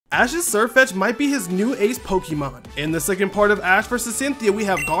Ash's Sirfetch'd might be his new ace Pokemon. In the second part of Ash vs Cynthia, we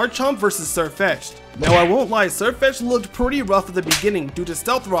have Garchomp vs Sirfetch'd. Now I won't lie, Sirfetch'd looked pretty rough at the beginning due to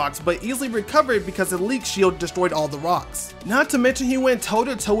stealth rocks, but easily recovered because a leak shield destroyed all the rocks. Not to mention he went toe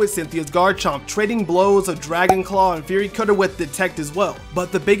to toe with Cynthia's Garchomp, trading blows of Dragon Claw and Fury Cutter with Detect as well.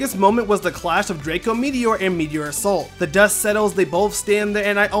 But the biggest moment was the clash of Draco Meteor and Meteor Assault. The dust settles, they both stand there,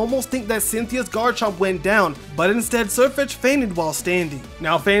 and I almost think that Cynthia's Garchomp went down, but instead Sirfetch'd fainted while standing.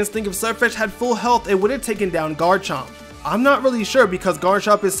 Now fans think if Sirfetch'd had full health, it would have taken down Garchomp. I'm not really sure because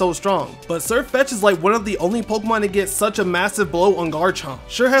Garchomp is so strong, but Sirfetch'd is like one of the only Pokemon to get such a massive blow on Garchomp.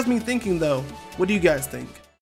 Sure has me thinking though, what do you guys think?